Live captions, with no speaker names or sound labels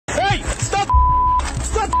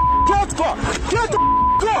car! Get out the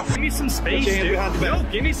car! Give me some space, dude. No,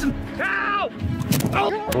 give me some... Ow!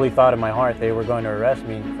 Oh. I really thought in my heart they were going to arrest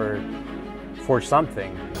me for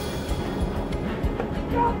something.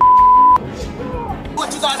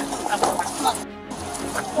 What you got?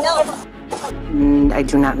 No. I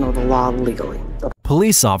do not know the law legally.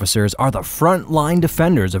 Police officers are the front-line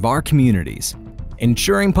defenders of our communities,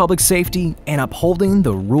 ensuring public safety and upholding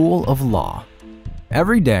the rule of law.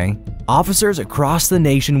 Every day, officers across the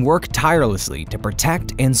nation work tirelessly to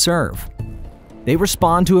protect and serve. They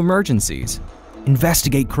respond to emergencies,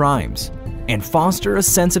 investigate crimes, and foster a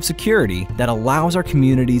sense of security that allows our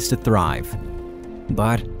communities to thrive.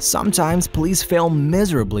 But sometimes police fail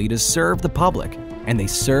miserably to serve the public, and they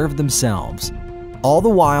serve themselves, all the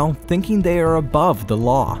while thinking they are above the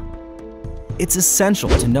law. It's essential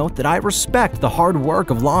to note that I respect the hard work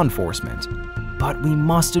of law enforcement, but we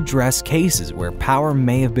must address cases where power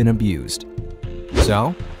may have been abused.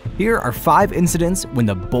 So, here are 5 incidents when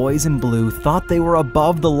the boys in blue thought they were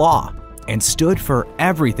above the law and stood for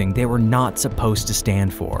everything they were not supposed to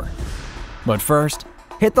stand for. But first,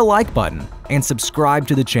 hit the like button and subscribe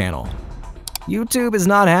to the channel. YouTube is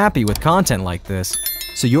not happy with content like this,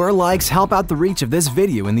 so your likes help out the reach of this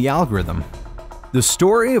video in the algorithm. The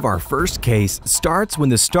story of our first case starts when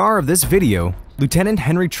the star of this video, Lieutenant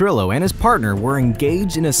Henry Trillo, and his partner were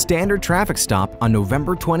engaged in a standard traffic stop on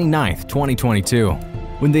November 29, 2022,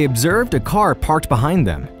 when they observed a car parked behind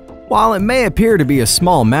them. While it may appear to be a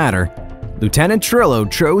small matter, Lieutenant Trillo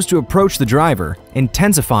chose to approach the driver,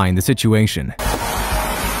 intensifying the situation.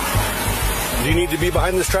 Do you need to be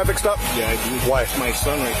behind this traffic stop? Yeah, I do. Why? It's my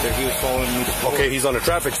son right there. He was following me to Okay, he's on a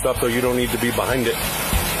traffic stop, though. You don't need to be behind it.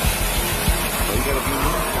 Oh, you gotta be mean.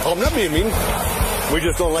 Oh, I'm not being mean. We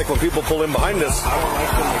just don't like when people pull in behind us. I don't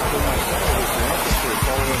like when they pull my son over. It's an officer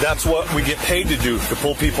following. That's what we get paid to do, to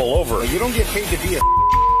pull people over. Well, you don't get paid to be a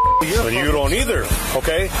And you don't either,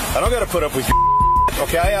 okay? I don't gotta put up with you.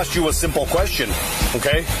 Okay, I asked you a simple question,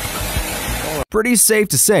 okay? Pretty safe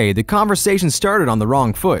to say the conversation started on the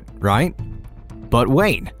wrong foot, right? But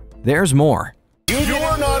wait, there's more.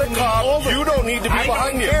 You're not a cop. You don't need to be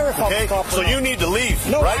behind you. Okay? So you need to leave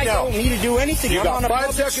right now. I don't need to do anything. You got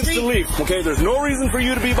 5 seconds to leave. Okay? There's no reason for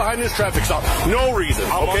you to be behind this traffic stop. No reason.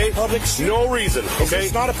 Okay? No reason. Okay?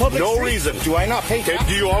 It's not a public street. No reason. Do I not pay Okay? taxes?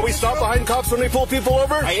 Do you always stop behind cops when they pull people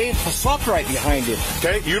over? I ain't stopped right behind it.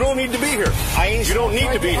 Okay? You don't need to be here. You don't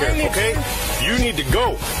need to be here. Okay? You need to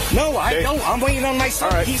go. No, I don't. I'm waiting on my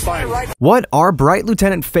son. All right, He's fine. right. What our bright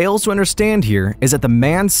lieutenant fails to understand here is that the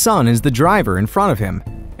man's son is the driver in front of him,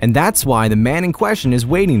 and that's why the man in question is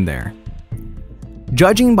waiting there.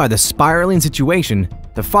 Judging by the spiraling situation,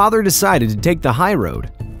 the father decided to take the high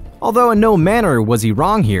road. Although in no manner was he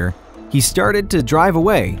wrong here, he started to drive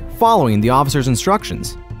away, following the officer's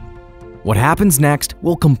instructions. What happens next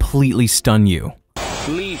will completely stun you.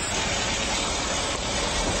 Leave.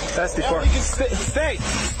 That's the car. Stay!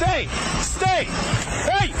 Hey!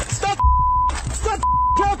 Stop!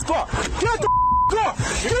 Get out the car! Get out the car!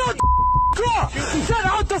 Get out the car! Get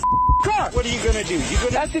out the car! What are you gonna do? You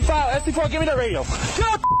gonna SD4, give me the radio. Get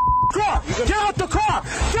out the car! Get out the car!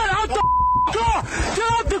 Get out the car!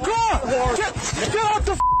 Get out the car! Get out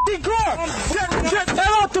the car! Get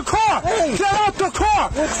out the car! Get out the car!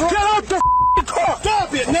 Get out the car!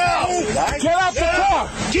 Stop it now! Get out the car!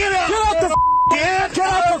 Get out! Get out the Get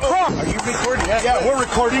out the car! Are you recording? Yeah, we're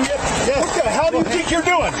recording it. Yes. What the hell do you think you're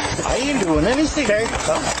doing? I ain't doing anything. Okay.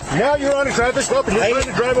 Now you're on a traffic stop and you're trying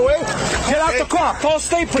to drive away? Get out the car! Call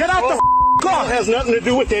state police! Get out the car! It has nothing to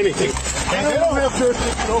do with anything. I don't have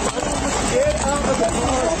jurisdiction over it. Get out of the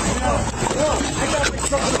car.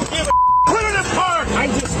 Put it in park! I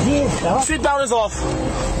just did. Seatbelt is off.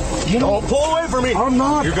 Don't pull away from me. I'm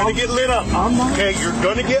not. You're going to get lit up. I'm not. Okay, you're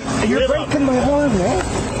going to get You're lit up. breaking my arm, man.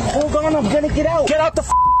 Hold on, I'm gonna get out. Get out the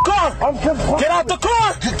car! Get out the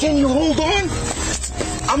car! Can you hold on?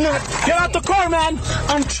 I'm not. Get out the car, man!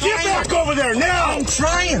 I'm Get trying. back over there now! I'm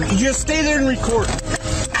trying. You just stay there and record.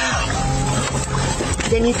 Ow.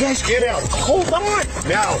 Then you guys Get out. hold on.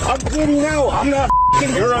 Now. I'm getting out. I'm not.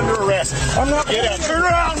 You're under arrest. I'm not. Get out. Turn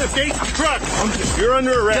around and face the truck. You're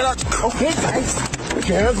under arrest. Okay, guys. Put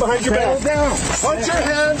your hands behind your Settle back. down. Put your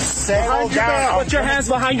hands behind your back. Put your hands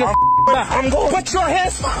behind your back. I'm going. Put your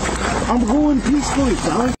hands. I'm going peacefully,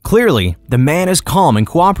 son. Clearly, the man is calm and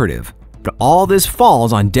cooperative, but all this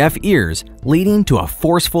falls on deaf ears, leading to a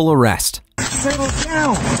forceful arrest. Settle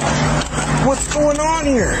down. What's going on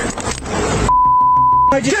here?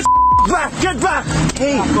 Get back! Get back!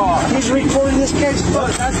 Hey, he's recording this case.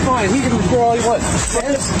 That's fine. He can record all he wants.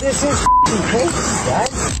 This is case,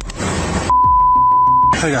 guys.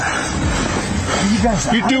 You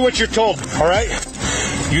guys. You do what you're told, all right?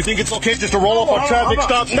 You think it's okay just to roll up a traffic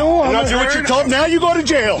stop? No, and not do what you're told? Now you go to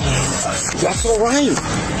jail. That's all right.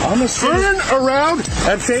 I'm a Turn around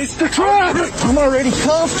and face the traffic. I'm already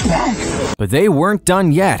cuffed, man. But they weren't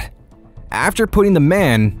done yet. After putting the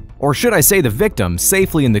man, or should I say the victim,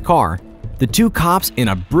 safely in the car, the two cops, in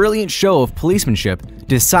a brilliant show of policemanship,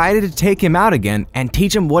 decided to take him out again and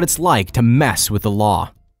teach him what it's like to mess with the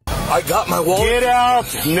law. I got my wallet. Get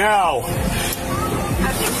out now.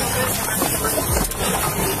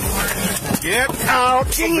 Get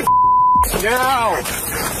out now.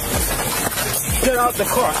 Get out the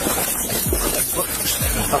car.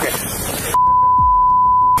 Okay.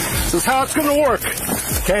 This is how it's going to work.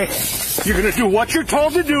 Okay? You're going to do what you're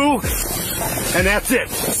told to do, and that's it.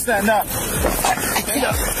 Stand up. Stand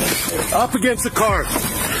up. Up against the car.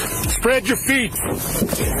 Spread your feet.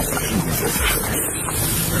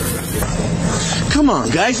 Come on,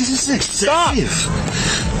 guys. This is excessive.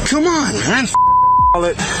 Stop. Come on, man.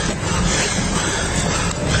 Wallet.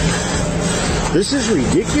 This is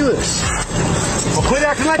ridiculous. Well, quit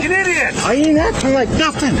acting like an idiot. I ain't acting like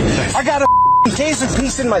nothing. I got a taser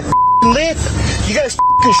piece in my lip. You guys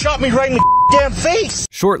shot me right in the damn face.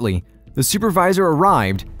 Shortly, the supervisor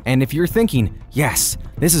arrived, and if you're thinking, yes,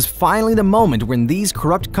 this is finally the moment when these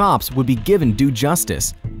corrupt cops would be given due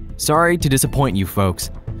justice, sorry to disappoint you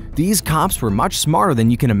folks. These cops were much smarter than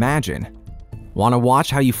you can imagine. Want to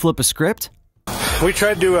watch how you flip a script? We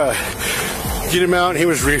tried to get him out, he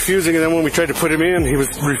was refusing, and then when we tried to put him in, he was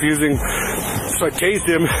refusing. So I tased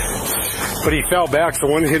him, but he fell back, so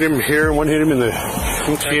one hit him here, and one hit him in the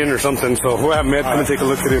chin or something. So we'll have Matt come and take a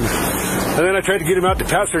look at him. And then I tried to get him out to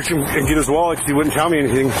pat search him and get his wallet because he wouldn't tell me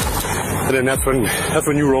anything. And then that's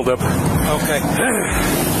when you rolled up. Okay.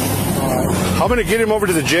 I'm gonna get him over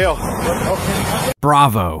to the jail.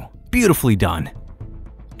 Bravo. Beautifully done.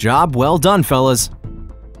 Job well done, fellas.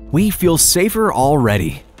 We feel safer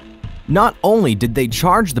already. Not only did they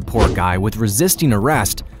charge the poor guy with resisting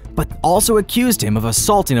arrest, but also accused him of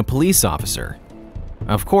assaulting a police officer.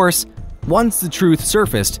 Of course, once the truth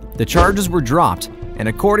surfaced, the charges were dropped, and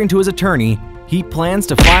according to his attorney, he plans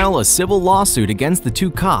to file a civil lawsuit against the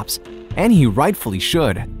two cops, and he rightfully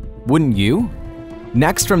should. Wouldn't you?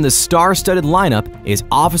 Next from the star-studded lineup is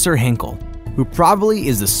Officer Hinkle, who probably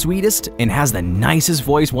is the sweetest and has the nicest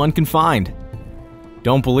voice one can find.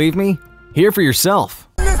 Don't believe me? Hear for yourself.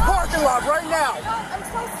 In this parking lot right now.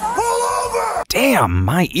 Pull over! Damn,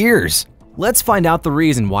 my ears. Let's find out the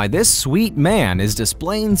reason why this sweet man is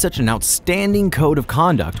displaying such an outstanding code of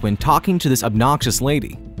conduct when talking to this obnoxious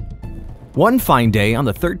lady. One fine day on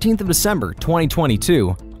the 13th of December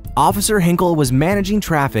 2022, Officer Hinkle was managing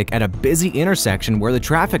traffic at a busy intersection where the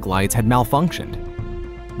traffic lights had malfunctioned.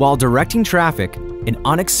 While directing traffic, an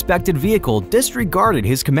unexpected vehicle disregarded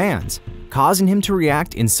his commands, causing him to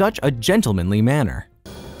react in such a gentlemanly manner.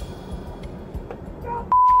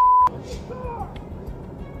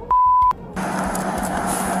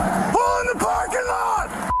 Pull in the parking lot!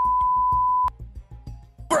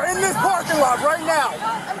 We're in this parking lot right now.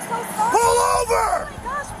 I'm so sorry. Pull over! Oh my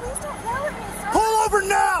gosh, please don't yell at me, sir. Pull over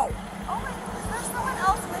now! Oh my, is there someone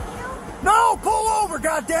else with you? No, pull over,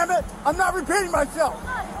 goddammit! I'm not repeating myself.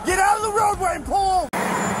 Get out of the roadway and pull over!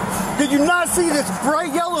 Did you not see this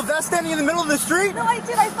bright yellow vest standing in the middle of the street? No, I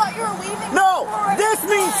did. I thought you were waving. No, before. this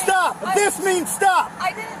means stop. This means stop.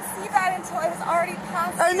 I didn't see that until I was already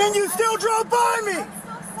past. And then you still drove by me. I'm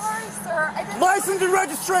so sorry, sir. I didn't. License and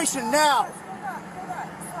registration now. Hold on.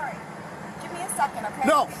 Sorry. Give me a second, okay?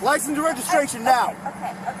 No, license and registration now.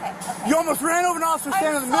 Okay. You almost ran over an officer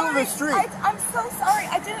standing in the middle of the street. I'm so sorry.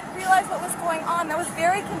 I didn't realize what was going on. That was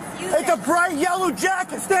very confusing. It's a bright yellow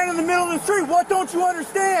jacket standing in the middle of the street. What don't you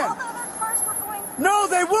understand? All the other cars were going. No,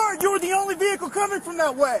 they weren't. You were the only vehicle coming from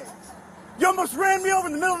that way. You almost ran me over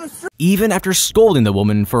in the middle of the street. Even after scolding the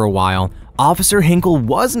woman for a while, Officer Hinkle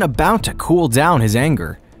wasn't about to cool down his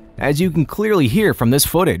anger, as you can clearly hear from this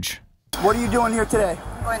footage. What are you doing here today?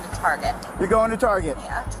 I'm going to Target. You're going to Target.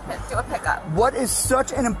 Yeah, to do a pickup. What is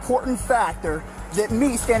such an important factor that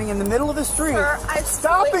me standing in the middle of the street, Sir,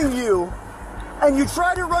 stopping you, and you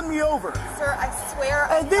try to run me over? Sir, I swear.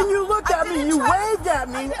 And then you looked at me, you waved at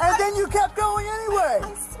me, and then you kept going anyway.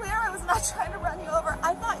 I swear I was not trying to run you over.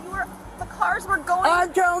 I thought you were. The cars were going.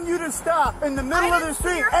 I'm telling you to stop in the middle of the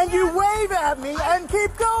street, and you wave at me and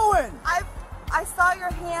keep going. I saw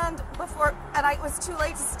your hand before, and it was too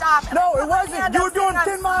late to stop. No, it wasn't. You were doing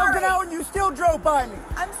 10 miles an hour, and you still drove by me.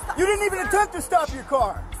 I'm sorry. You didn't even attempt to stop your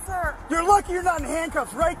car. Sir. You're lucky you're not in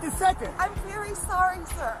handcuffs right this second. I'm very sorry,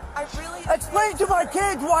 sir. I really. Explain to my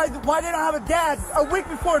kids why they don't have a dad a week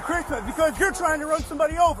before Christmas, because you're trying to run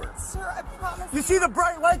somebody over. Sir, I promise. You see the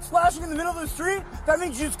bright lights flashing in the middle of the street? That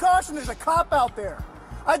means just caution, there's a cop out there.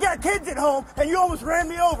 I got kids at home, and you almost ran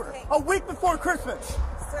me over a week before Christmas.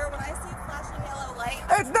 Sir, when I see flashing yellow light...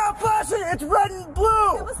 It's not flashing, it's red and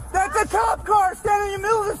blue. That's a cop car standing in the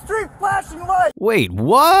middle of the street flashing light. Wait,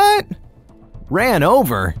 what? Ran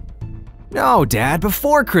over? No, Dad,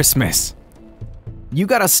 before Christmas. You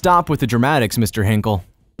gotta stop with the dramatics, Mr. Hinkle.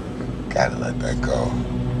 Gotta let that go.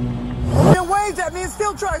 He waves at me and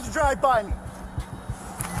still tries to drive by me.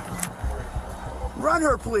 Run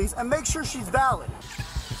her, please, and make sure she's valid.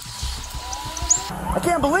 I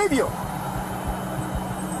can't believe you.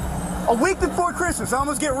 A week before Christmas, I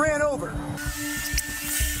almost get ran over.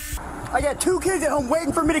 I got 2 kids at home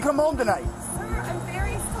waiting for me to come home tonight. Sir, I'm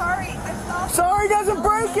very sorry. I felt... Sorry doesn't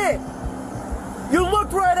break it. You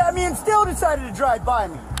looked right at me and still decided to drive by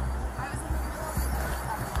me.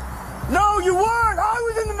 No, you weren't. I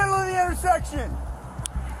was in the middle of the intersection.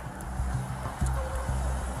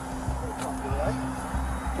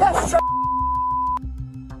 Yes,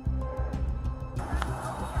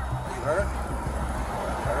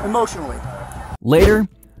 emotionally. Later,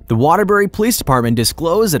 the Waterbury Police Department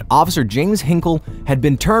disclosed that Officer James Hinkle had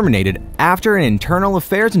been terminated after an internal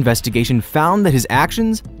affairs investigation found that his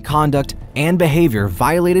actions, conduct, and behavior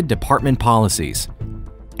violated department policies.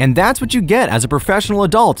 And that's what you get as a professional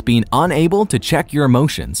adult being unable to check your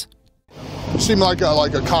emotions. You seem like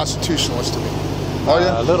a constitutionalist to me. Oh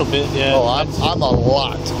yeah? A little bit, yeah. Oh, I'm a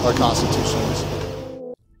lot a constitutionalist.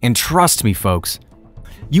 And trust me, folks,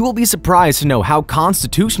 you will be surprised to know how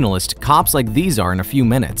constitutionalist cops like these are in a few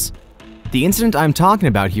minutes. The incident I'm talking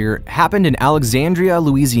about here happened in Alexandria,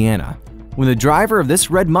 Louisiana, when the driver of this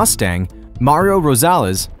red Mustang, Mario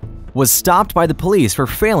Rosales, was stopped by the police for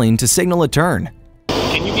failing to signal a turn.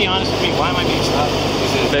 Can you be honest with me? Why am I being stopped?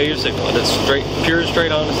 Failure to signal. That's pure,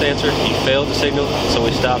 straight, honest answer. You failed to signal, so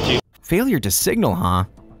we stopped you. Failure to signal, huh?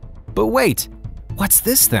 But wait, what's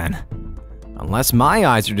this then? Unless my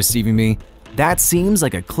eyes are deceiving me, that seems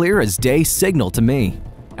like a clear as day signal to me.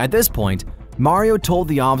 At this point, Mario told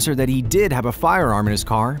the officer that he did have a firearm in his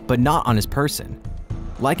car, but not on his person.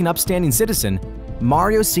 Like an upstanding citizen,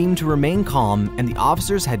 Mario seemed to remain calm, and the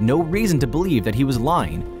officers had no reason to believe that he was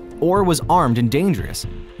lying or was armed and dangerous,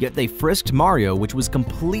 yet they frisked Mario, which was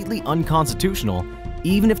completely unconstitutional,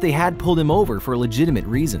 even if they had pulled him over for legitimate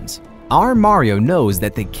reasons. Our Mario knows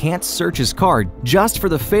that they can't search his car just for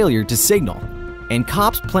the failure to signal, and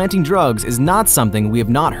cops planting drugs is not something we have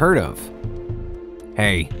not heard of.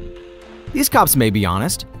 Hey, these cops may be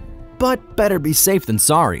honest, but better be safe than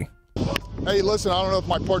sorry. Hey, listen, I don't know if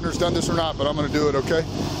my partner's done this or not, but I'm going to do it, okay?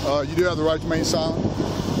 You do have the right to remain silent.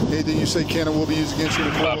 Anything you say can and will be used against you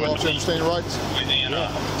in the court of law to understand your rights.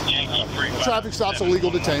 Traffic stop's a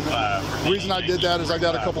legal detainment. The reason I did that is I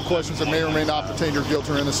got a couple questions that may or may not pertain to your guilt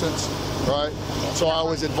or innocence, right? So I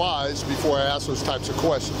always advise before I ask those types of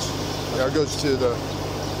questions. It goes to the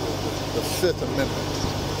Fifth Amendment,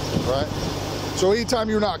 right? So anytime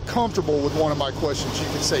you're not comfortable with one of my questions, you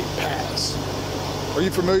can say pass. Are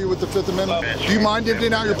you familiar with the Fifth Amendment? Do you mind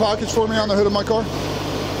emptying out your pockets for me on the hood of my car?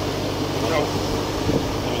 No.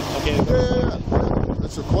 Okay. Yeah.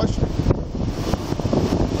 That's a question.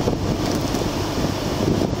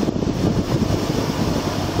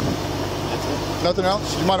 Nothing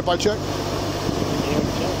else? Do you mind if I check?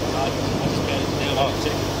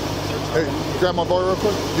 Hey, grab my bar real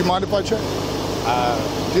quick. Do you mind if I check?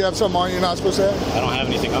 Do you have something on you you're not supposed to have? I don't have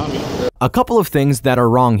anything on me. A couple of things that are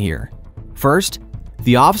wrong here. First,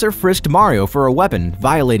 the officer frisked Mario for a weapon,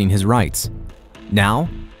 violating his rights. Now,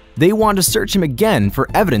 they want to search him again for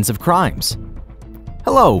evidence of crimes.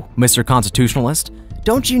 Hello, Mr. Constitutionalist.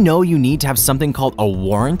 Don't you know you need to have something called a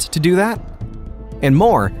warrant to do that? And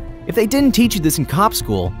more, if they didn't teach you this in cop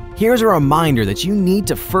school, here's a reminder that you need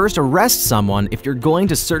to first arrest someone if you're going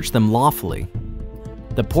to search them lawfully.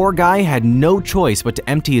 The poor guy had no choice but to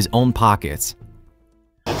empty his own pockets.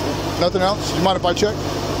 Nothing else? Do you mind if I check?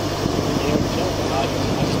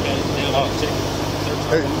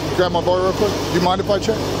 Hey, grab my bar real quick. Do you mind if I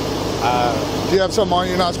check? Do you have something on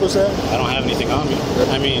you you're not supposed to have? I don't have anything on me.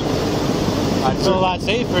 I mean, I'd feel a lot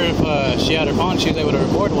safer if she had her phone. She was able to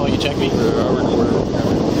record while you check me. Yeah, I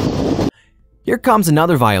recorded. Here comes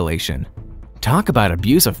another violation. Talk about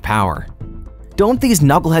abuse of power. Don't these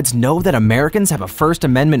knuckleheads know that Americans have a First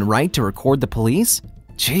Amendment right to record the police?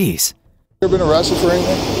 Jeez. You ever been arrested for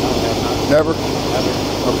anything? No, never. Never?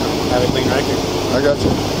 Okay. I have a clean record. I got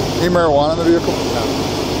you. Any marijuana in the vehicle? No.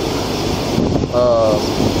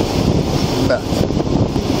 Meth?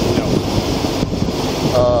 No.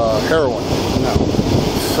 Heroin? No.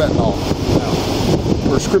 Fentanyl? No.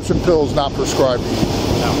 Prescription pills not prescribed to you?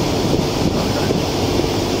 No.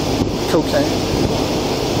 Cocaine?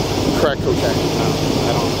 Crack cocaine?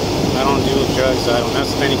 No. I don't do drugs. I don't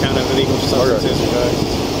mess with any kind of illegal substances or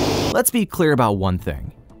drugs. Let's be clear about one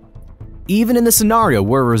thing. Even in the scenario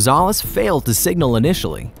where Rosales failed to signal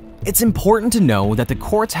initially, it's important to know that the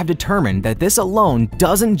courts have determined that this alone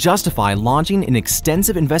doesn't justify launching an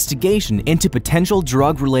extensive investigation into potential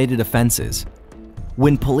drug-related offenses.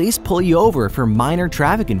 When police pull you over for minor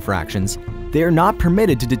traffic infractions, they are not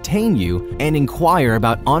permitted to detain you and inquire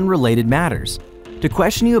about unrelated matters. To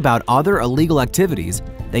question you about other illegal activities,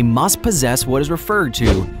 they must possess what is referred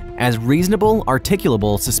to as reasonable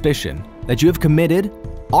articulable suspicion that you have committed,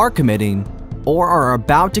 are committing, or are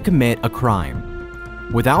about to commit a crime.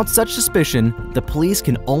 Without such suspicion, the police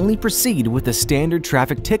can only proceed with the standard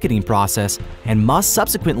traffic ticketing process and must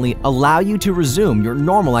subsequently allow you to resume your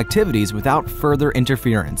normal activities without further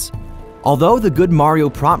interference. Although the good Mario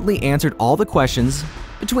promptly answered all the questions,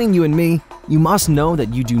 between you and me, you must know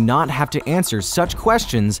that you do not have to answer such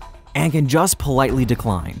questions and can just politely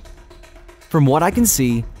decline. From what I can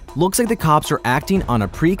see, looks like the cops are acting on a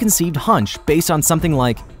preconceived hunch based on something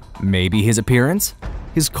like maybe his appearance,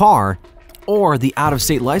 his car, or the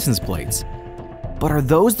out-of-state license plates. But are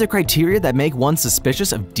those the criteria that make one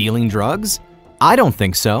suspicious of dealing drugs? I don't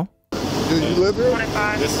think so. Do you live here?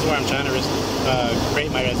 This is where I'm trying to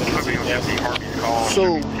create my residency.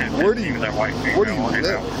 So, where do you live? I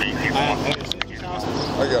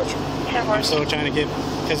got you. I'm still trying to get,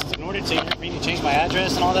 because in order to really change my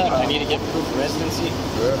address and all that, I need to get proof of residency.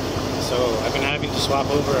 Yeah. So I've been having to swap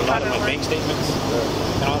over a lot of my bank statements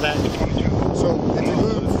and all that. So if you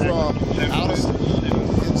move from out of state,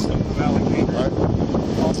 right?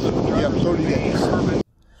 You have 30 days.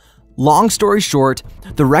 Long story short,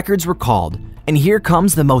 the records were called, and here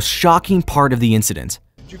comes the most shocking part of the incident.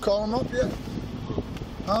 Did you call him up yet?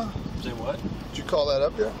 Huh? Say what? Did you call that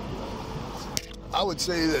up yet? I would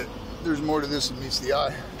say that there's more to this than meets the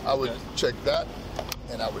eye. I would check that,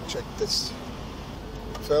 and I would check this.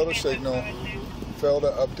 Fail to signal, fail to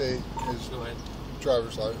update his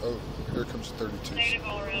driver's license. Oh, here comes the 32.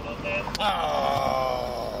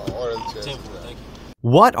 Oh, what are the chances of that?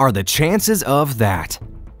 What are the chances of that?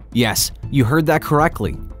 Yes, you heard that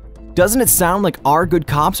correctly. Doesn't it sound like our good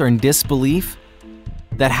cops are in disbelief?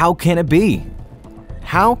 That how can it be?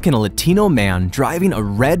 How can a Latino man driving a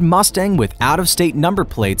red Mustang with out-of-state number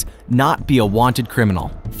plates not be a wanted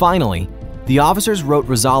criminal? Finally, the officers wrote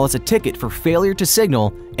Rosales a ticket for failure to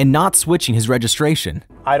signal and not switching his registration.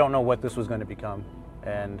 I don't know what this was going to become,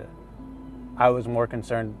 and I was more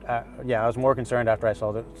concerned. I was more concerned after I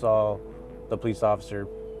saw the police officer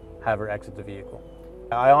have her exit the vehicle.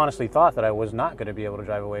 I honestly thought that I was not going to be able to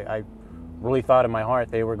drive away. I really thought in my heart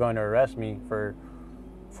they were going to arrest me for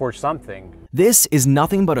something. This is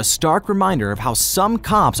nothing but a stark reminder of how some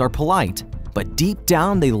cops are polite, but deep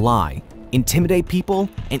down they lie, intimidate people,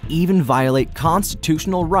 and even violate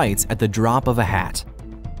constitutional rights at the drop of a hat.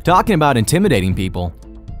 Talking about intimidating people,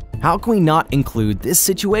 how can we not include this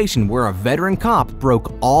situation where a veteran cop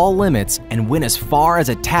broke all limits and went as far as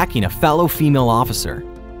attacking a fellow female officer?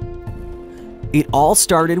 It all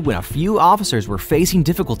started when a few officers were facing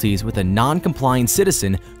difficulties with a non-compliant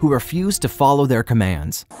citizen who refused to follow their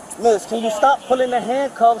commands. Miss, can you stop putting the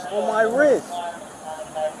handcuffs on my wrist?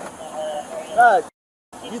 God,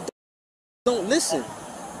 you don't listen.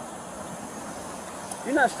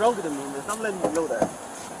 You're not stronger than me, miss. I'm letting you know that.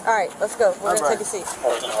 All right, let's go. We're going to take a seat.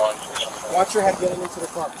 Watch your head getting into the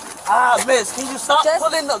car. Ah, miss, can you stop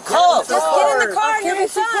pulling the cuffs? Just get in the car and you'll be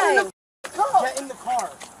fine. Get in the car.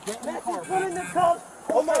 Get in the car. Putting the cuffs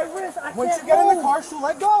on my wrist. Once you get in the car, she'll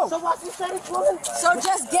let go. So watch you say it's pulling. So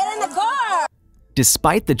just get in the car.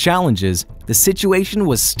 Despite the challenges, the situation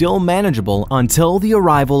was still manageable until the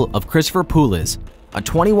arrival of Christopher Pulis, a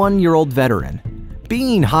 21-year-old veteran.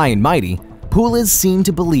 Being high and mighty, Pulis seemed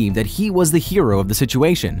to believe that he was the hero of the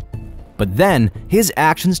situation. But then, his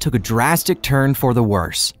actions took a drastic turn for the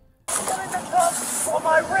worse. Get in the cuffs on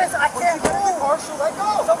my wrist. I can't get in the car, she'll let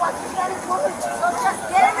go. So watch you say it's pulling. So just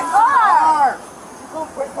get in the car. All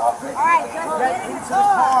right, just get in the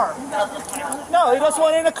car. No, he doesn't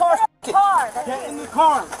want in the car. Get in the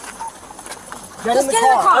car. Get in the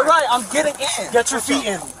car. All right, I'm getting in. Get your feet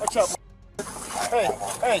in. What's up?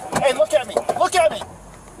 Hey, look at me. Look at me.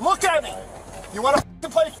 Look at me. You want to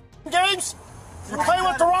play games? You're playing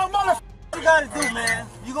with the wrong mother. What you gotta do, man?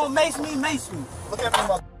 You gonna mace me? Look at me,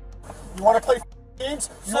 mother. You want to play games?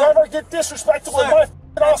 You ever get disrespectful with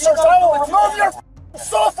my officers, I will remove your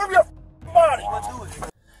soul from your body.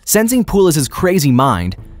 Sensing Pulis' crazy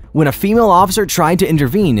mind, when a female officer tried to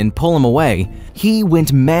intervene and pull him away, he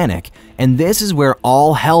went manic, and this is where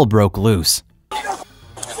all hell broke loose. Do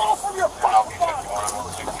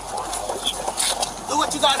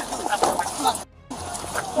what you gotta do.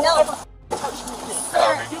 No.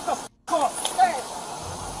 Get the off.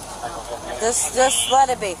 Just let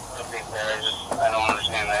it be. I don't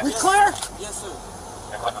understand that. We clear? Yes, sir.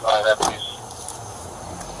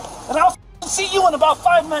 And I'll see you in about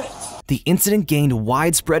 5 minutes. The incident gained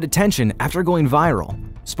widespread attention after going viral,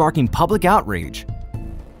 sparking public outrage.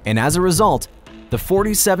 And as a result, the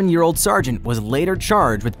 47-year-old sergeant was later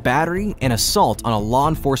charged with battery and assault on a law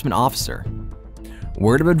enforcement officer.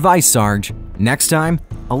 Word of advice, Sarge, next time,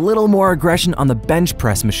 a little more aggression on the bench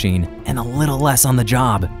press machine and a little less on the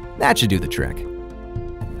job. That should do the trick.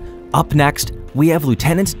 Up next, we have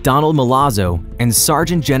Lieutenant Donald Milazzo and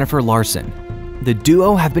Sergeant Jennifer Larson. The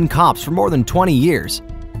duo have been cops for more than 20 years.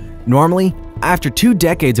 Normally, after 2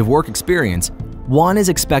 decades of work experience, one is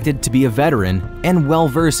expected to be a veteran and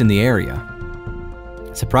well-versed in the area.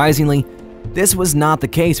 Surprisingly, this was not the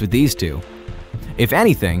case with these two. If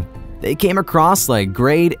anything, they came across like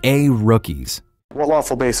grade A rookies. What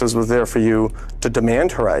lawful basis was there for you to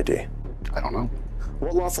demand her ID? I don't know.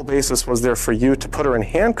 What lawful basis was there for you to put her in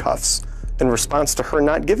handcuffs in response to her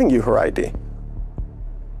not giving you her ID?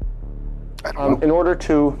 I don't know. In order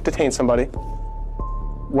to detain somebody,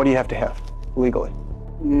 what do you have to have legally?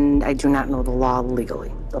 I do not know the law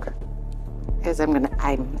legally. Okay. Because I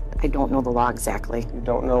don't know the law exactly. You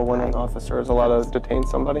don't know when an officer is allowed to detain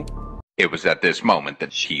somebody? It was at this moment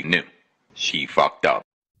that she knew. She fucked up.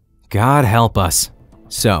 God help us.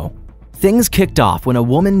 So, things kicked off when a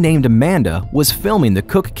woman named Amanda was filming the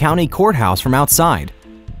Cook County Courthouse from outside.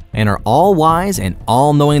 And our all-wise and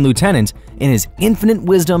all-knowing lieutenant, in his infinite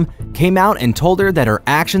wisdom, came out and told her that her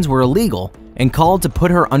actions were illegal and called to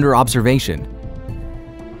put her under observation.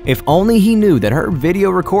 If only he knew that her video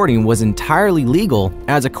recording was entirely legal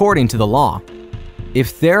as according to the law.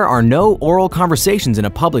 If there are no oral conversations in a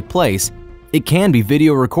public place, it can be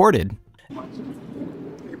video recorded. Hey,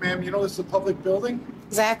 ma'am, you know this is a public building?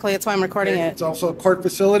 Exactly, that's why I'm recording it. It's also a court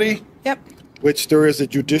facility? Yep. Which there is a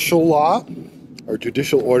judicial law or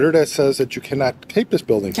judicial order that says that you cannot tape this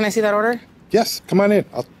building. Can I see that order? Yes, come on in.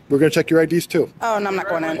 We're going to check your IDs too. Oh, no, I'm not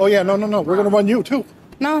going in. Oh, yeah, no. We're going to run you too.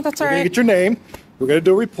 No, that's all We're right. going to get your name. We're going to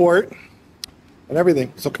do a report and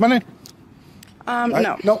everything. So come on in.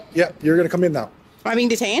 No. No, yeah, you're going to come in now. Am I being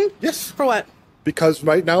detained? Yes. For what? Because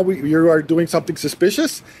right now you are doing something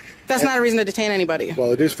suspicious. That's not a reason to detain anybody.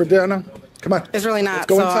 Well, it is for Dana. Come on. It's really not. Let's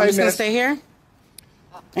go so inside, I'm just going man. to stay here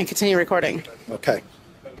and continue recording. Okay.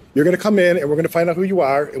 You're going to come in and we're going to find out who you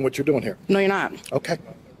are and what you're doing here. No, you're not. Okay.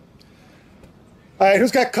 All right,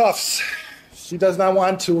 who's got cuffs? She does not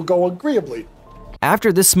want to go agreeably.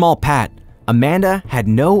 After this small pat, Amanda had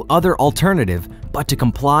no other alternative but to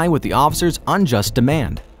comply with the officer's unjust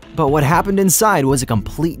demand. But what happened inside was a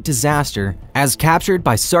complete disaster, as captured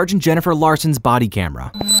by Sergeant Jennifer Larson's body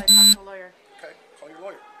camera. Okay, call your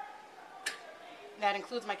lawyer. That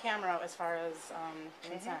includes my camera as far as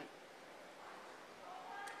consent.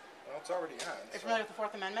 Well, it's already on. Are you familiar with the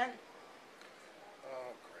Fourth Amendment?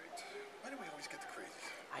 Oh, great. Why do we always get the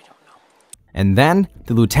crazies? I don't know. And then,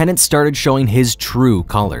 the lieutenant started showing his true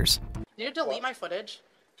colors. Did you delete my footage?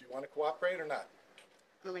 Do you want to cooperate or not?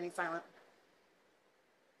 I'm remaining silent.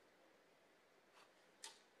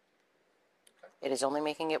 It is only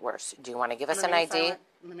making it worse. Do you want to give us I'm an ID? silent.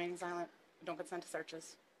 I'm remaining silent. Don't consent to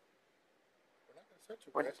searches. We're not going to search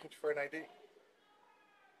you. We're asking you for an ID.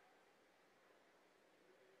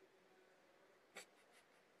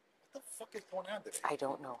 What the fuck is going on today? I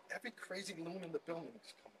don't know. Every crazy loon in the building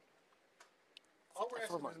is coming. All we're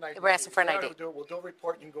asking is an ID. We're asking for an ID. We'll do a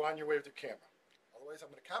report. You can go on your way with your camera. Otherwise, I'm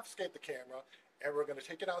going to confiscate the camera and we're going to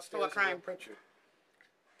take it downstairs what crime? and print you.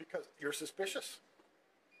 Because you're suspicious.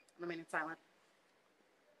 I'm remaining silent.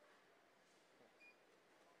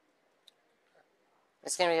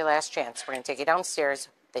 It's going to be your last chance. We're going to take you downstairs.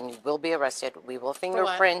 Then you will be arrested. We will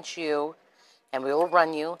fingerprint you, and we will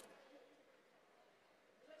run you.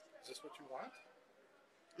 Is this what you want?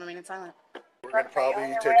 I'm remaining silent. We're going to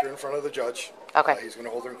probably take her in front of the judge. Okay. He's going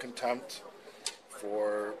to hold her in contempt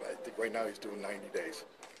for, I think right now he's doing 90 days.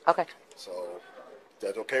 Okay. So, is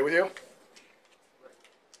that okay with you?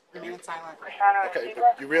 Remaining silent. Okay,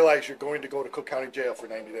 but you realize you're going to go to Cook County Jail for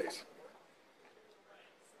 90 days.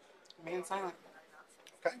 Remaining silent.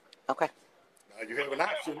 Okay? Okay. Now you have an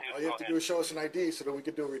option. All you have to do is show us an ID so that we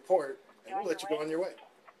can do a report, and we'll let you go on your way.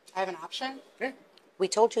 I have an option? Yeah. We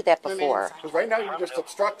told you that before. Because right now you're just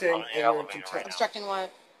obstructing and you're in contempt. Obstructing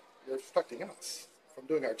what? You're obstructing us from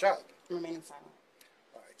doing our job. I'm remaining silent.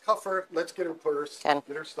 All right, cuff her. Let's get her purse. Get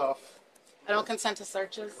her stuff. I don't consent to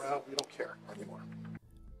searches. Well, we don't care anymore.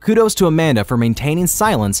 Kudos to Amanda for maintaining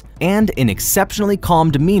silence and an exceptionally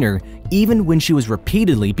calm demeanor even when she was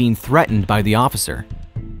repeatedly being threatened by the officer.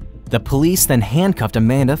 The police then handcuffed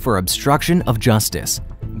Amanda for obstruction of justice,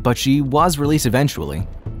 but she was released eventually.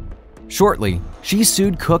 Shortly, she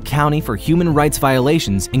sued Cook County for human rights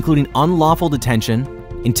violations including unlawful detention,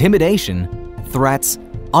 intimidation, threats,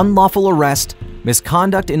 unlawful arrest,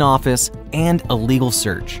 misconduct in office, and illegal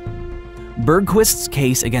search. Bergquist's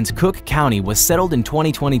case against Cook County was settled in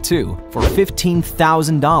 2022 for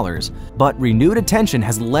 $15,000, but renewed attention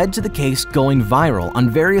has led to the case going viral on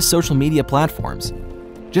various social media platforms.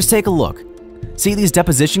 Just take a look. See these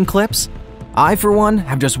deposition clips? I, for one,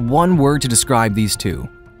 have just one word to describe these two: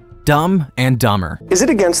 dumb and dumber. Is it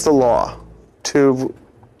against the law to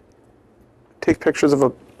take pictures of a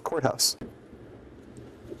courthouse?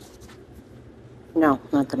 No,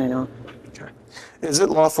 not that I know. Okay. Is it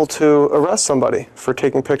lawful to arrest somebody for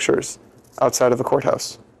taking pictures outside of a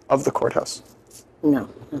courthouse, of the courthouse? No,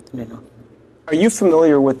 not that I know. Are you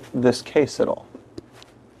familiar with this case at all?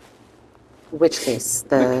 Which case?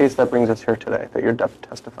 The case that brings us here today, that you're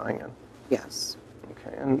testifying in? Yes.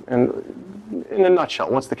 Okay, and in a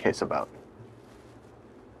nutshell, what's the case about?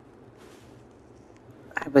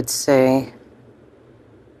 I would say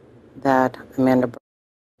that Amanda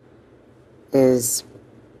is,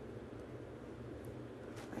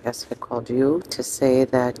 I guess I called you to say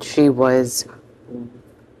that she was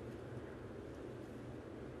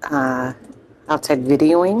outside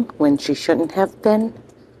videoing when she shouldn't have been.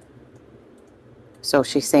 So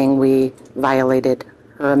she's saying we violated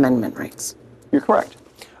her amendment rights. You're correct.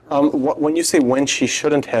 When you say when she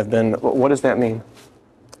shouldn't have been, what does that mean?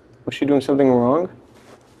 Was she doing something wrong?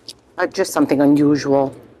 Just something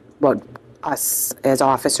unusual, what us as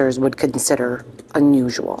officers would consider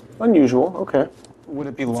unusual. Unusual, okay. Would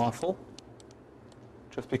it be lawful?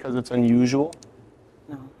 Just because it's unusual?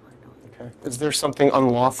 No, I don't. Okay. Is there something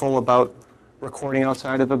unlawful about recording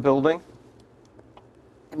outside of a building?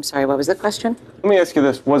 I'm sorry, what was the question? Let me ask you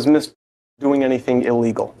this. Was Miss doing anything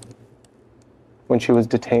illegal when she was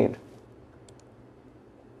detained?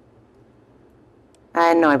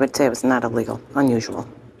 No, I would say it was not illegal, unusual.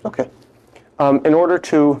 Okay. In order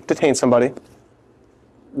to detain somebody,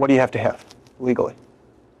 what do you have to have legally?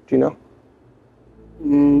 Do you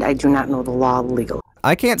know? I do not know the law legally.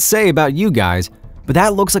 I can't say about you guys, but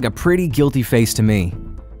that looks like a pretty guilty face to me.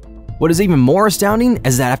 What is even more astounding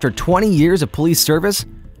is that after 20 years of police service,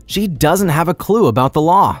 she doesn't have a clue about the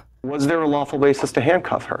law. Was there a lawful basis to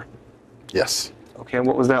handcuff her? Yes. Okay, and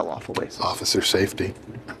what was that lawful basis? Officer safety.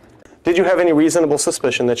 Did you have any reasonable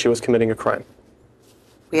suspicion that she was committing a crime?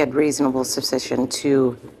 We had reasonable suspicion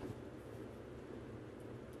to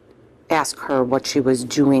ask her what she was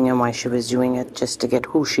doing and why she was doing it, just to get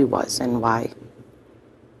who she was and why.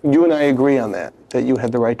 You and I agree on that you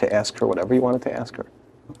had the right to ask her whatever you wanted to ask her.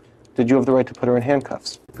 Did you have the right to put her in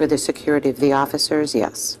handcuffs? For the security of the officers,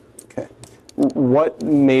 yes. Okay. What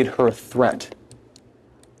made her a threat?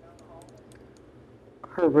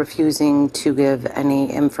 Her refusing to give any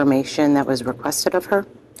information that was requested of her.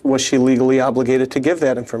 Was she legally obligated to give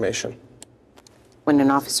that information? When an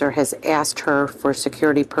officer has asked her for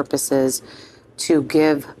security purposes to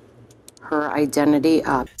give her identity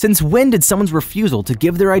up. Since when did someone's refusal to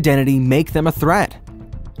give their identity make them a threat?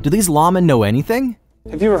 Do these lawmen know anything?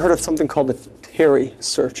 Have you ever heard of something called a Terry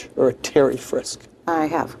search or a Terry frisk? I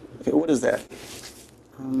have. Okay, what is that?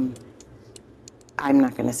 I'm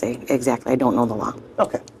not going to say exactly. I don't know the law.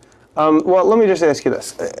 Okay. Well, let me just ask you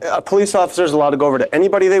this. A police officer is allowed to go over to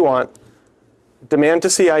anybody they want, demand to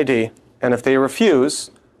see ID, and if they refuse,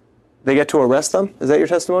 they get to arrest them? Is that your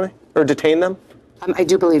testimony? Or detain them? I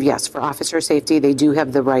do believe, yes, for officer safety, they do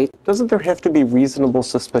have the right. Doesn't there have to be reasonable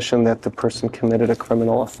suspicion that the person committed a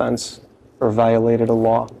criminal offense or violated a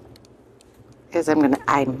law? Because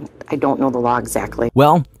I don't know the law exactly.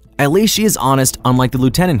 Well, at least she is honest, unlike the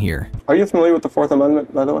lieutenant here. Are you familiar with the Fourth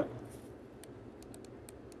Amendment, by the way?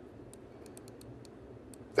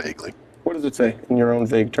 Vaguely. What does it say in your own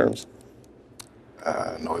vague terms?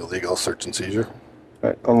 No illegal search and seizure.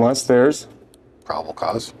 Right. Unless there's probable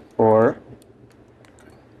cause. Or?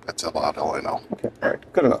 That's about all I know. Okay, all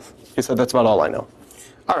right, good enough. He said that's about all I know.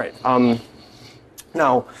 All right,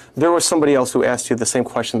 now, there was somebody else who asked you the same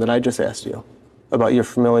question that I just asked you about your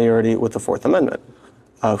familiarity with the Fourth Amendment,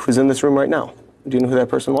 who's in this room right now. Do you know who that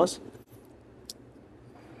person was?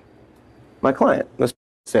 My client. Ms.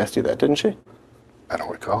 asked you that, didn't she? I don't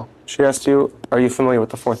recall. She asked you, are you familiar with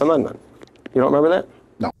the Fourth Amendment? You don't remember that?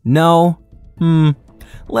 No. No?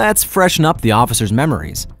 Let's freshen up the officer's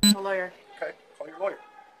memories. I'm a lawyer. Okay, call your lawyer.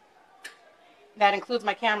 That includes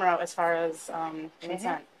my camera as far as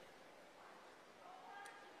consent.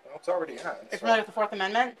 Well, it's already on. You're familiar with the Fourth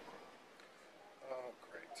Amendment? Oh,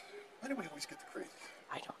 great. Why do we always get the crazy?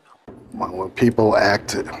 I don't know. When people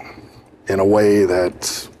act in a way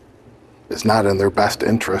that is not in their best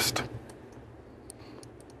interest.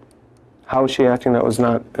 How is she acting that was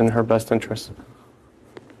not in her best interest?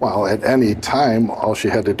 Well, at any time, all she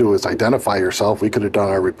had to do was identify herself. We could have done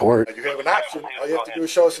our report. You have an option. All you have to do is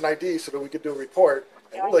show us an ID so that we could do a report,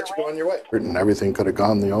 and we'll let you go on your way. And everything could have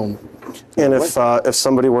gone the own. And if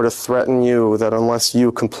somebody were to threaten you that unless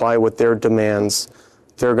you comply with their demands,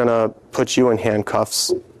 they're going to put you in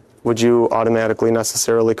handcuffs, would you automatically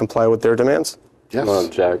necessarily comply with their demands? Yes. No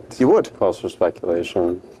object. You would. Calls for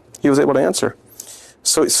speculation. He was able to answer.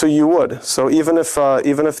 So you would. So even if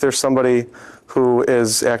there's somebody who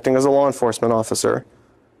is acting as a law enforcement officer,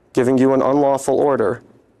 giving you an unlawful order,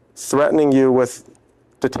 threatening you with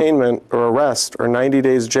detainment or arrest or 90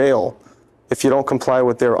 days jail, if you don't comply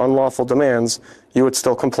with their unlawful demands, you would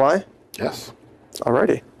still comply? Yes.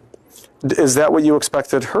 Alrighty. Is that what you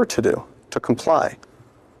expected her to do, to comply?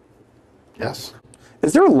 Yes.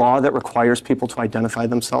 Is there a law that requires people to identify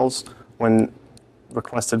themselves when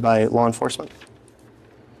requested by law enforcement?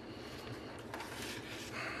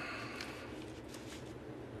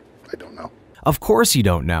 I don't know. Of course you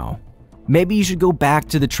don't know. Maybe you should go back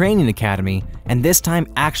to the training academy and this time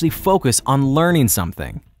actually focus on learning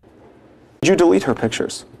something. Did you delete her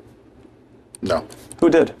pictures? No. Who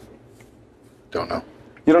did? Don't know.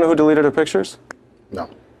 You don't know who deleted her pictures? No.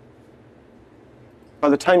 By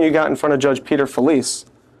the time you got in front of Judge Peter Felice,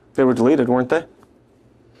 they were deleted, weren't they?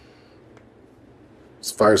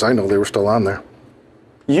 As far as I know, they were still on there.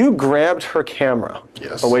 You grabbed her camera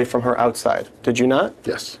Yes. away from her outside, did you not?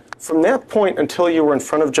 Yes. From that point until you were in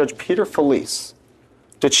front of Judge Peter Felice,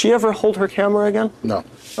 did she ever hold her camera again? No.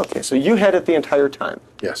 Okay, so you had it the entire time.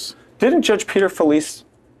 Yes. Didn't Judge Peter Felice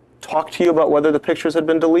talk to you about whether the pictures had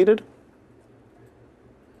been deleted?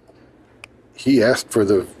 He asked for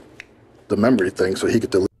the memory thing so he could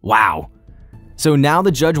delete. Wow. So now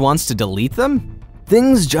the judge wants to delete them?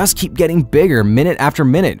 Things just keep getting bigger minute after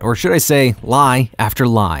minute, or should I say lie after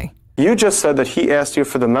lie. You just said that he asked you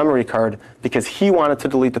for the memory card because he wanted to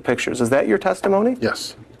delete the pictures. Is that your testimony?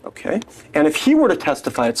 Yes. Okay. And if he were to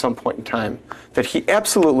testify at some point in time that he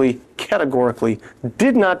absolutely, categorically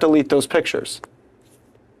did not delete those pictures,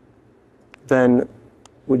 then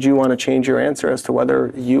would you want to change your answer as to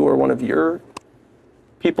whether you or one of your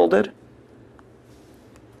people did?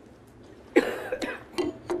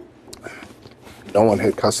 No one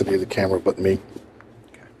had custody of the camera but me.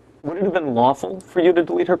 Would it have been lawful for you to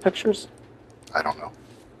delete her pictures? I don't know.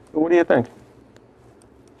 What do you think?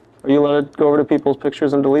 Are you allowed to go over to people's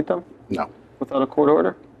pictures and delete them? No. Without a court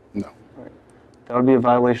order? No. All right. That would be a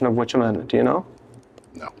violation of which amendment? Do you know?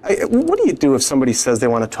 No. What do you do if somebody says they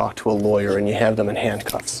want to talk to a lawyer and you have them in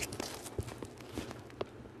handcuffs?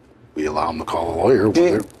 We allow them to call a lawyer.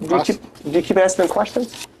 Do you keep asking them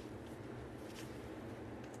questions?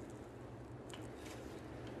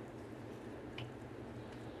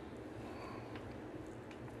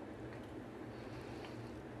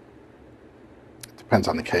 Depends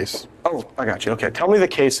on the case. Oh, I got you. Okay. Tell me the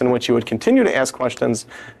case in which you would continue to ask questions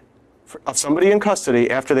of somebody in custody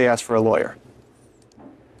after they ask for a lawyer.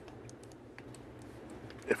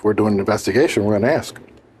 If we're doing an investigation, we're going to ask.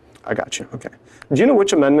 I got you. Okay. Do you know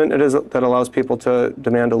which amendment it is that allows people to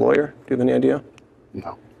demand a lawyer? Do you have any idea?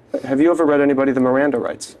 No. Have you ever read anybody the Miranda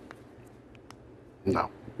rights? No.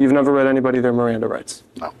 You've never read anybody their Miranda rights?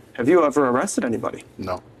 No. Have you ever arrested anybody?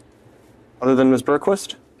 No. Other than Ms.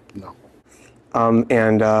 Berquist? No.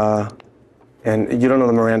 And you don't know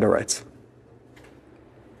the Miranda rights?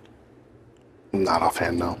 Not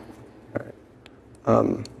offhand, no. All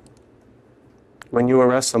right. When you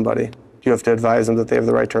arrest somebody, do you have to advise them that they have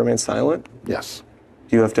the right to remain silent? Yes.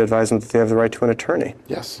 Do you have to advise them that they have the right to an attorney?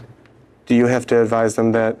 Yes. Do you have to advise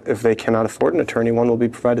them that if they cannot afford an attorney, one will be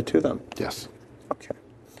provided to them? Yes. Okay.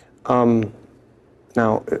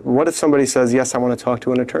 Now, what if somebody says, yes, I want to talk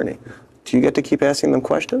to an attorney? Do you get to keep asking them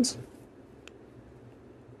questions?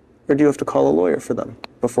 Or do you have to call a lawyer for them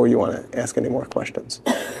before you want to ask any more questions?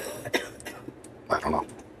 I don't know.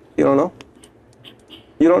 You don't know?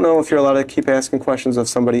 You don't know if you're allowed to keep asking questions of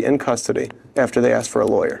somebody in custody after they ask for a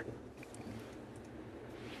lawyer?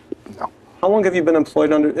 No. How long have you been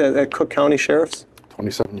employed at Cook County Sheriff's?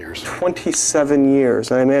 27 years. 27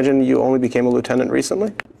 years. I imagine you only became a lieutenant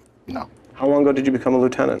recently? No. How long ago did you become a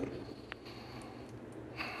lieutenant?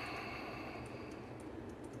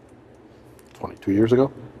 22 years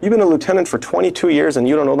ago? You've been a lieutenant for 22 years and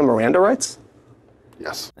you don't know the Miranda rights?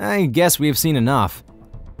 Yes. I guess we have seen enough.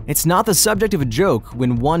 It's not the subject of a joke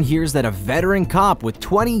when one hears that a veteran cop with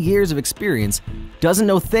 20 years of experience doesn't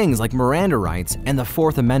know things like Miranda rights and the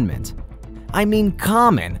Fourth Amendment. I mean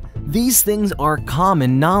common. These things are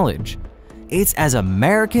common knowledge. It's as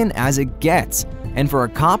American as it gets, And for a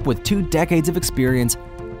cop with 2 decades of experience,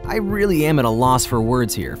 I really am at a loss for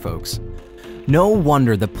words here, folks. No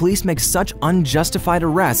wonder the police make such unjustified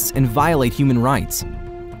arrests and violate human rights.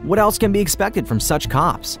 What else can be expected from such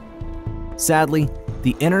cops? Sadly,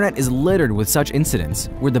 the internet is littered with such incidents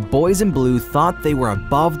where the boys in blue thought they were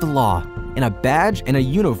above the law, and a badge and a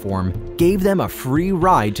uniform gave them a free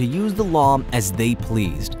ride to use the law as they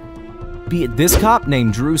pleased. Be it this cop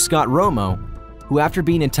named Drew Scott Romo, who after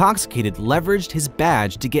being intoxicated leveraged his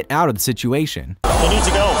badge to get out of the situation. You need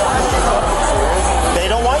to go. They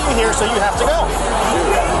don't want you here, so you have to go.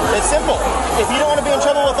 It's simple. If you don't want to be in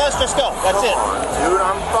trouble with us, just go. That's it. Dude,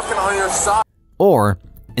 I'm fucking on your side. Or,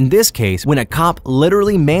 in this case, when a cop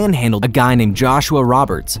literally manhandled a guy named Joshua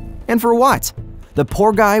Roberts. And for what? The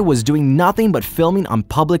poor guy was doing nothing but filming on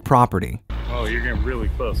public property. Oh, you're getting really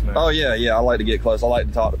close, man. Oh, yeah, I like to get close. I like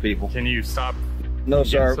to talk to people. Can you stop? No,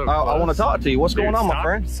 sir. So I want to talk to you. What's going on, stop, my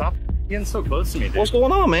friend? Stop getting so close to me, dude. What's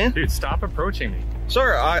going on, man? Dude, stop approaching me.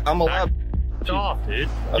 Sir, I'm allowed. Back off, dude.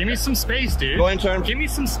 Okay. Give me some space, dude. Go ahead and turn. Give me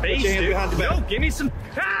some space, dude. Behind your back. No, give me some.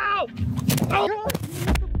 Ow! Oh.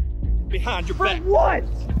 Behind your back. For what?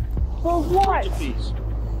 For what?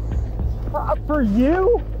 For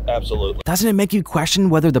you? Absolutely. Doesn't it make you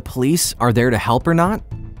question whether the police are there to help or not?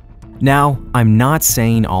 Now, I'm not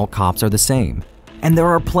saying all cops are the same, and there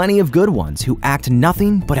are plenty of good ones who act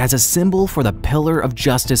nothing but as a symbol for the pillar of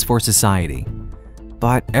justice for society.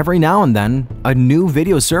 But every now and then, a new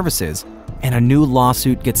video surfaces and a new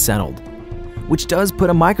lawsuit gets settled, which does put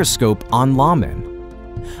a microscope on lawmen.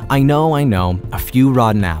 I know, a few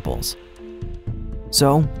rotten apples.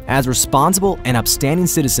 So, as responsible and upstanding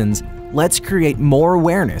citizens, let's create more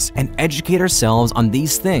awareness and educate ourselves on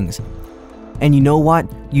these things. And you know what?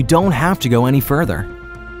 You don't have to go any further.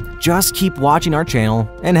 Just keep watching our channel,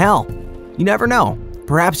 and hell, you never know.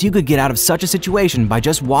 Perhaps you could get out of such a situation by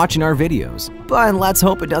just watching our videos. But let's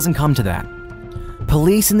hope it doesn't come to that.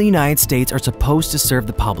 Police in the United States are supposed to serve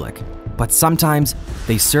the public, but sometimes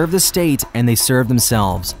they serve the state and they serve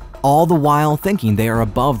themselves, all the while thinking they are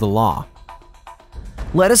above the law.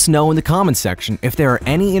 Let us know in the comments section if there are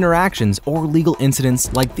any interactions or legal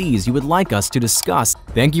incidents like these you would like us to discuss.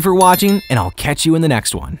 Thank you for watching, and I'll catch you in the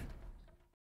next one.